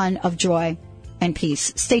be one of joy and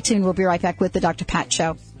peace? Stay tuned. We'll be right back with the Dr. Pat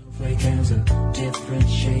Show. Snowflake has a different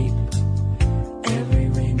shape. Every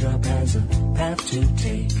raindrop has a path to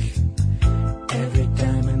take. Every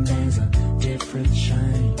diamond has a different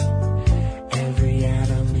shine. Every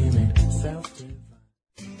atom in it self-divine.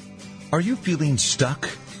 Are you feeling stuck?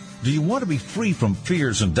 Do you want to be free from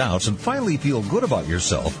fears and doubts and finally feel good about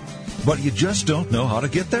yourself, but you just don't know how to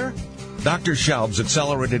get there? Dr. Schaub's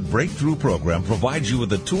Accelerated Breakthrough Program provides you with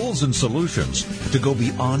the tools and solutions to go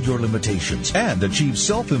beyond your limitations and achieve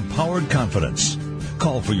self-empowered confidence.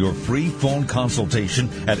 Call for your free phone consultation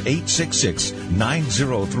at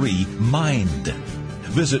 866-903-MIND.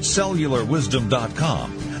 Visit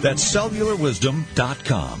cellularwisdom.com. That's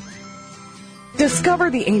cellularwisdom.com.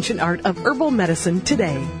 Discover the ancient art of herbal medicine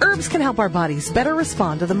today. Herbs can help our bodies better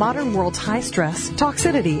respond to the modern world's high stress,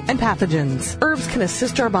 toxicity, and pathogens. Herbs can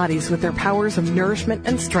assist our bodies with their powers of nourishment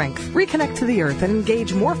and strength, reconnect to the earth, and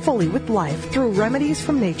engage more fully with life through remedies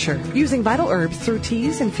from nature. Using vital herbs through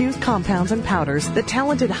teas, infused compounds, and powders, the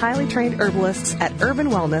talented, highly trained herbalists at Urban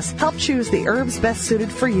Wellness help choose the herbs best suited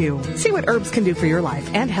for you. See what herbs can do for your life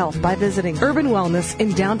and health by visiting Urban Wellness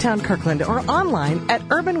in downtown Kirkland or online at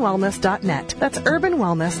urbanwellness.net. That's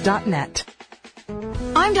urbanwellness.net.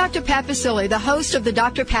 I'm Dr. Pat Basile, the host of the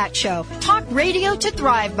Dr. Pat Show. Talk radio to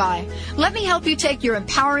thrive by. Let me help you take your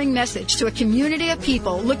empowering message to a community of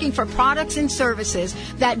people looking for products and services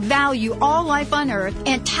that value all life on earth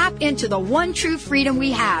and tap into the one true freedom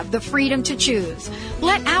we have, the freedom to choose.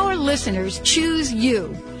 Let our listeners choose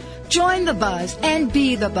you. Join the buzz and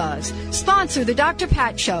be the buzz. Sponsor the Dr.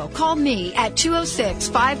 Pat Show. Call me at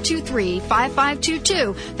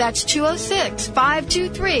 206-523-5522. That's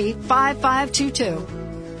 206-523-5522.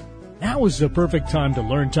 Now is the perfect time to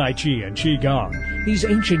learn Tai Chi and Qigong. These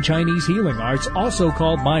ancient Chinese healing arts, also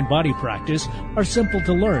called mind-body practice, are simple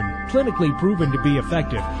to learn, clinically proven to be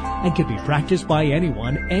effective, and can be practiced by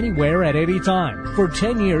anyone, anywhere, at any time. For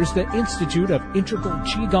 10 years, the Institute of Integral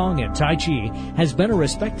Qigong and Tai Chi has been a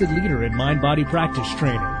respected leader in mind-body practice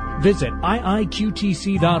training. Visit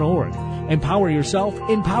iiqtc.org. Empower yourself,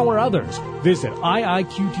 empower others. Visit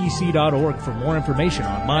iiqtc.org for more information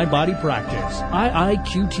on mind-body practice.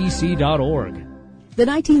 iiqtc.org. The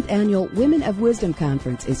 19th Annual Women of Wisdom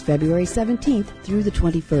Conference is February 17th through the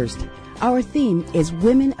 21st. Our theme is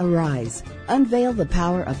Women Arise. Unveil the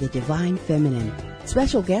power of the divine feminine.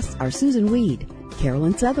 Special guests are Susan Weed,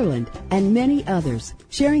 Carolyn Sutherland, and many others,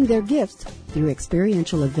 sharing their gifts through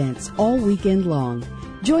experiential events all weekend long.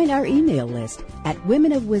 Join our email list at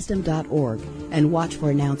womenofwisdom.org and watch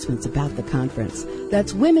for announcements about the conference.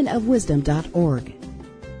 That's womenofwisdom.org.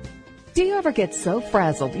 Do you ever get so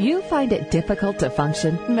frazzled you find it difficult to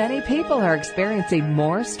function? Many people are experiencing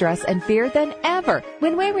more stress and fear than ever.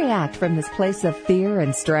 When we react from this place of fear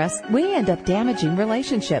and stress, we end up damaging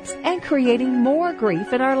relationships and creating more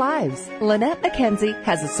grief in our lives. Lynette McKenzie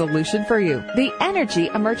has a solution for you. The Energy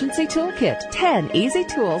Emergency Toolkit. 10 easy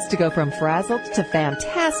tools to go from frazzled to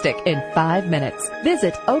fantastic in 5 minutes.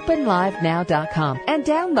 Visit openlivenow.com and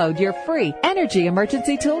download your free Energy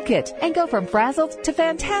Emergency Toolkit and go from frazzled to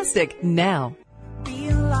fantastic now. Be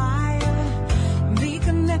alive, be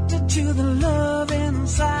connected to the love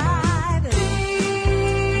inside.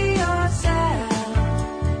 Be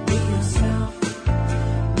yourself, be yourself,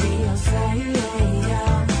 be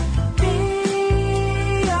yourself,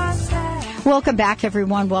 be yourself. Welcome back,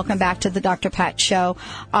 everyone. Welcome back to the Dr. Pat Show,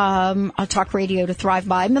 talk radio to thrive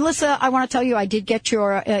by. Melissa, I want to tell you I did get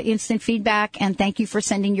your instant feedback, and thank you for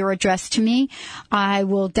sending your address to me. I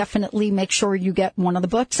will definitely make sure you get one of the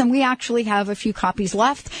books, and we actually have a few copies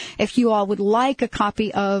left. If you all would like a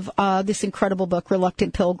copy of this incredible book,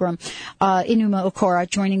 Reluctant Pilgrim, Enuma Okoro,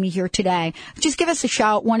 joining me here today, just give us a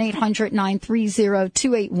shout,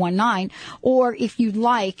 1-800-930-2819, or if you'd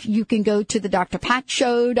like, you can go to the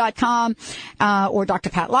drpatshow.com or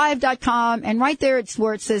drpatlive.com, and right there it's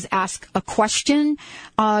where it says ask a question.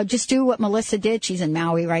 Just do what Melissa did. She's in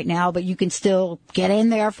Maui right now, but you can still get in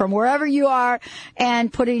there from wherever you are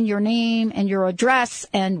and put in your name and your address,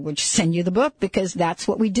 and we'll just send you the book, because that's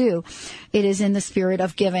what we do. It is in the spirit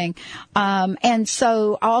of giving. And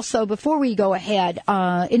so also, before we go ahead,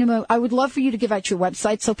 Enuma, I would love for you to give out your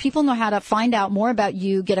website so people know how to find out more about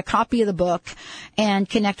you, get a copy of the book, and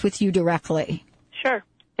connect with you directly. Sure.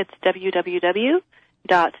 It's www.enuma,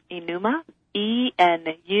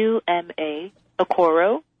 E-N-U-M-A,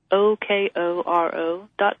 Okoro,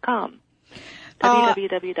 O-K-O-R-O.com.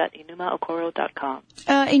 www.enumaokoro.com.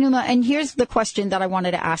 Enuma, and here's the question that I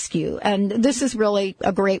wanted to ask you, and this is really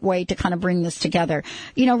a great way to kind of bring this together.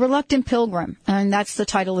 You know, Reluctant Pilgrim, and that's the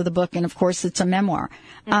title of the book, and of course it's a memoir.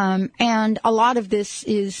 Mm-hmm. And a lot of this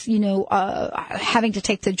is, you know, having to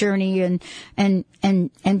take the journey and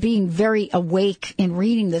being very awake in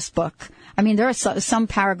reading this book. I mean, there are some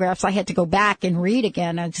paragraphs I had to go back and read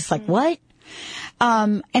again. I'm just like, what?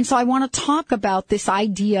 And so I want to talk about this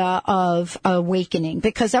idea of awakening,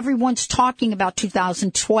 because everyone's talking about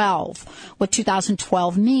 2012, what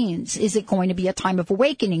 2012 means. Is it going to be a time of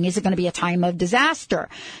awakening? Is it going to be a time of disaster?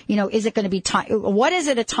 You know, is it going to be what is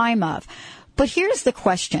it a time of? But here's the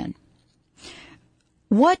question.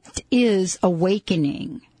 What is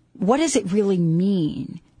awakening? What does it really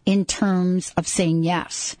mean in terms of saying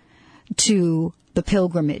yes to the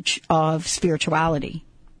pilgrimage of spirituality?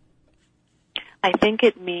 I think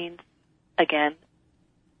it means, again,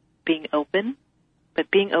 being open,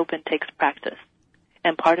 but being open takes practice.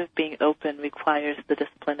 And part of being open requires the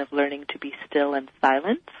discipline of learning to be still and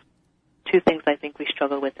silent. Two things I think we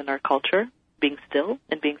struggle with in our culture, being still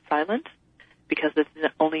and being silent, because it's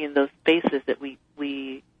only in those spaces that we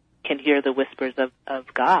can hear the whispers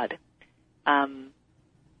of God.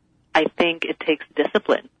 I think it takes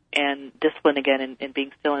discipline, and discipline, again, in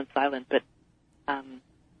being still and silent, but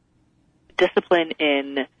discipline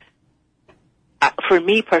in, for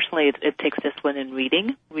me personally, it takes discipline in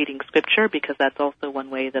reading scripture, because that's also one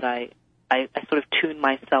way that I sort of tune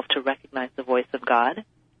myself to recognize the voice of God.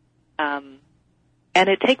 And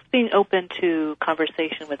it takes being open to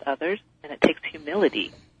conversation with others, and it takes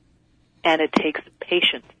humility, and it takes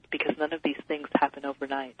patience, because none of these things happen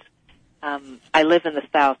overnight. I live in the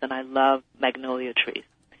South, and I love magnolia trees,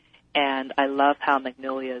 and I love how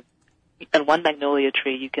magnolias, on one magnolia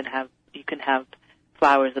tree you can have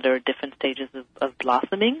flowers that are at different stages of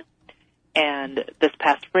blossoming. And this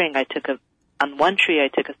past spring, on one tree I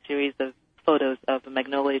took a series of photos of a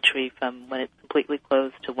magnolia tree from when it's completely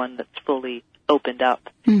closed to one that's fully opened up.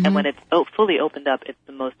 Mm-hmm. And when it's fully opened up, it's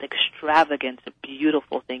the most extravagant,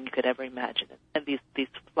 beautiful thing you could ever imagine. And these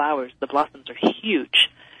flowers, the blossoms are huge.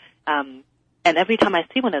 And every time I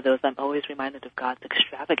see one of those, I'm always reminded of God's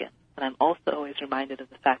extravagance. And I'm also always reminded of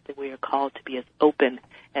the fact that we are called to be as open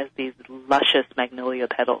as these luscious magnolia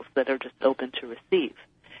petals that are just open to receive.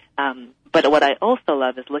 But what I also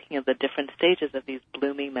love is looking at the different stages of these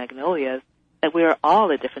blooming magnolias, that we are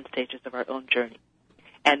all at different stages of our own journey.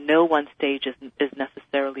 And no one stage is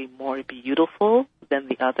necessarily more beautiful than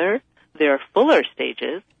the other. There are fuller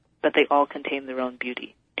stages, but they all contain their own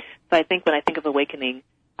beauty. So I think when I think of awakening,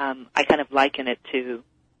 I kind of liken it to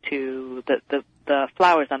the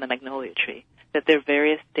flowers on the magnolia tree, that there are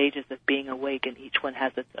various stages of being awake, and each one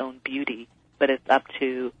has its own beauty, but it's up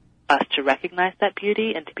to us to recognize that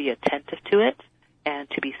beauty and to be attentive to it, and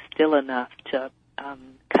to be still enough to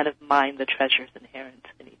kind of mine the treasures inherent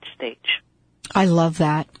in each stage. I love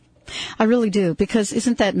that. I really do, because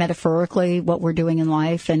isn't that metaphorically what we're doing in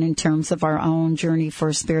life, and in terms of our own journey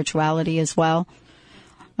for spirituality as well?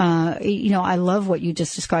 I love what you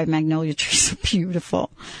just described. Magnolia trees are beautiful.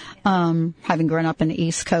 Having grown up in the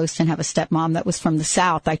East Coast and have a stepmom that was from the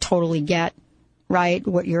South, I totally get, right,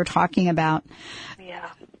 what you're talking about. Yeah.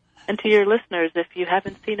 And to your listeners, if you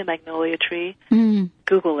haven't seen a magnolia tree,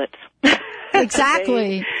 Google it.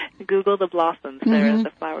 Exactly. Google the blossoms there. The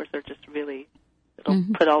flowers are just really, it'll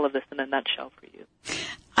put all of this in a nutshell for you.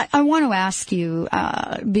 I want to ask you,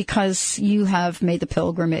 because you have made the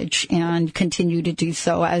pilgrimage and continue to do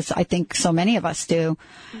so, as I think so many of us do.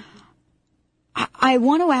 I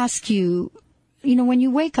want to ask you, when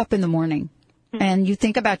you wake up in the morning, and you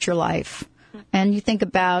think about your life, and you think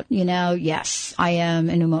about, yes, I am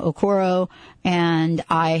Enuma Okoro, and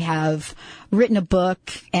I have written a book,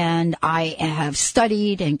 and I have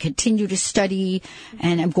studied and continue to study,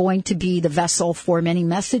 and I'm going to be the vessel for many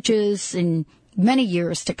messages in many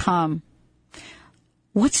years to come.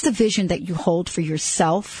 What's the vision that you hold for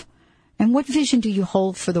yourself, and what vision do you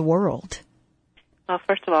hold for the world? Well,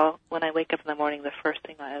 first of all, when I wake up in the morning, the first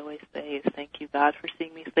thing I always say is, thank you, God, for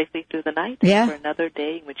seeing me safely through the night, and for another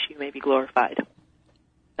day in which you may be glorified.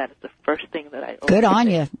 That is the first thing that I always Good on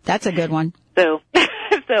say. you. That's a good one. So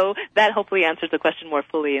that hopefully answers the question more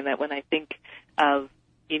fully, in that when I think of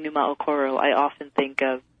Enuma Okoro, I often think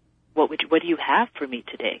of, what do you have for me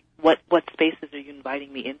today? What spaces are you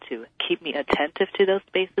inviting me into? Keep me attentive to those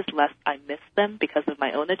spaces, lest I miss them because of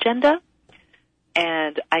my own agenda.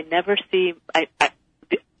 And I never see,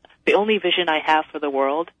 the only vision I have for the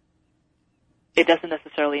world, it doesn't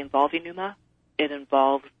necessarily involve Enuma. It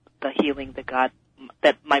involves the healing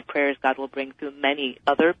that my prayers God will bring through many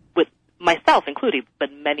other, with myself included,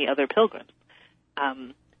 but many other pilgrims.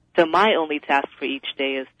 So my only task for each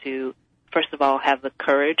day is to, first of all, have the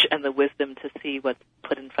courage and the wisdom to see what's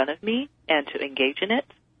put in front of me and to engage in it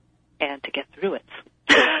and to get through it.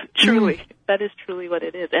 Truly. That is truly what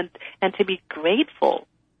it is. And to be grateful.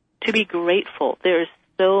 There is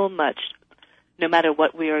so much, no matter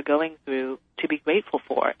what we are going through, to be grateful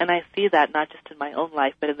for. And I see that not just in my own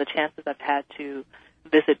life, but in the chances I've had to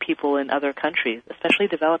visit people in other countries, especially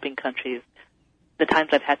developing countries, the times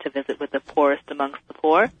I've had to visit with the poorest amongst the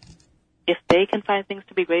poor. If they can find things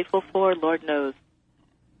to be grateful for, Lord knows,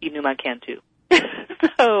 Enuma can too.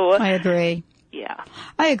 So I agree. Yeah.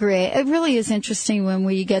 I agree. It really is interesting when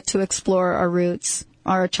we get to explore our roots,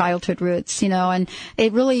 our childhood roots, and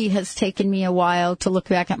it really has taken me a while to look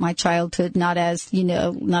back at my childhood, not as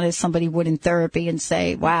somebody would in therapy and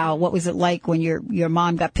say, wow, what was it like when your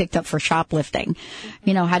mom got picked up for shoplifting?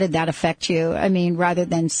 How did that affect you? I mean, rather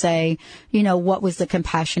than say, what was the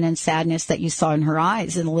compassion and sadness that you saw in her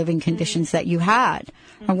eyes and the living conditions that you had?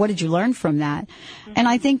 And what did you learn from that? And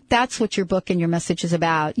I think that's what your book and your message is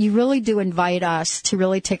about. You really do invite us to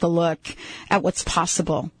really take a look at what's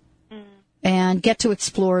possible and get to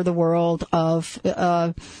explore the world of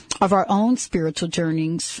our own spiritual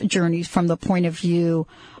journeys from the point of view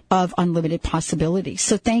of unlimited possibilities.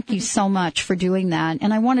 So thank you so much for doing that.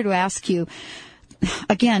 And I wanted to ask you,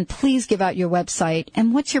 again, please give out your website.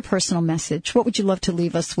 And what's your personal message? What would you love to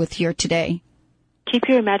leave us with here today? Keep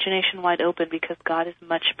your imagination wide open, because God is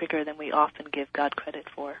much bigger than we often give God credit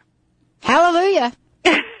for. Hallelujah.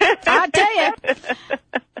 I tell you.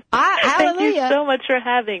 Hallelujah. Thank you so much for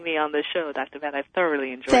having me on the show, Dr. Pat. I've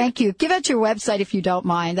thoroughly enjoyed it. Thank you. Give out your website if you don't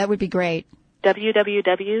mind. That would be great.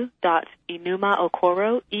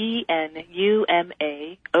 www.enumaokoro,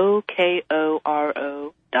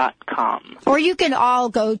 ENUMAOKORO.com. Or you can all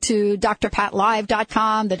go to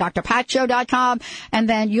drpatlive.com, the drpatshow.com, and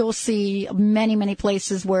then you'll see many, many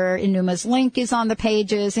places where Enuma's link is on the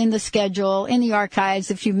pages, in the schedule, in the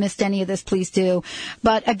archives. If you've missed any of this, please do.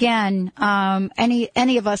 But again,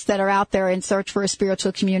 any of us that are out there in search for a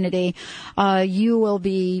spiritual community, you will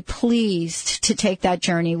be pleased to take that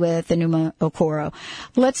journey with Enuma Okoro.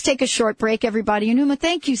 Let's take a short break, everybody. Enuma,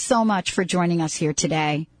 thank you so much for joining us here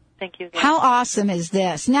today. Thank you. How awesome is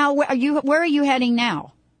this? Now, where are you heading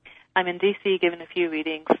now? I'm in D.C. giving a few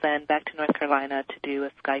readings, then back to North Carolina to do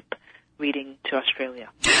a Skype reading to Australia.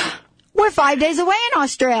 We're 5 days away in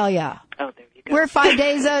Australia. Oh, there you go. We're 5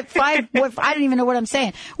 days, I don't even know what I'm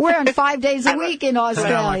saying. We're on 5 days a week in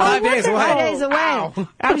Australia. 5 days away. 5 days away. Wow.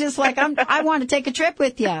 I'm just like, I want to take a trip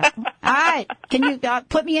with you. All right. Can you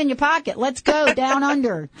put me in your pocket? Let's go down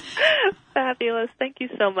under. Fabulous. Thank you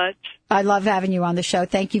so much. I love having you on the show.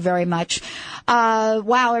 Thank you very much.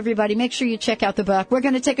 Wow, everybody. Make sure you check out the book. We're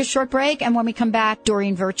going to take a short break, and when we come back,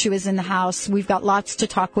 Doreen Virtue is in the house. We've got lots to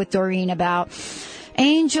talk with Doreen about.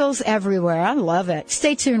 Angels everywhere. I love it.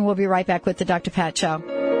 Stay tuned. We'll be right back with the Dr. Pat Show.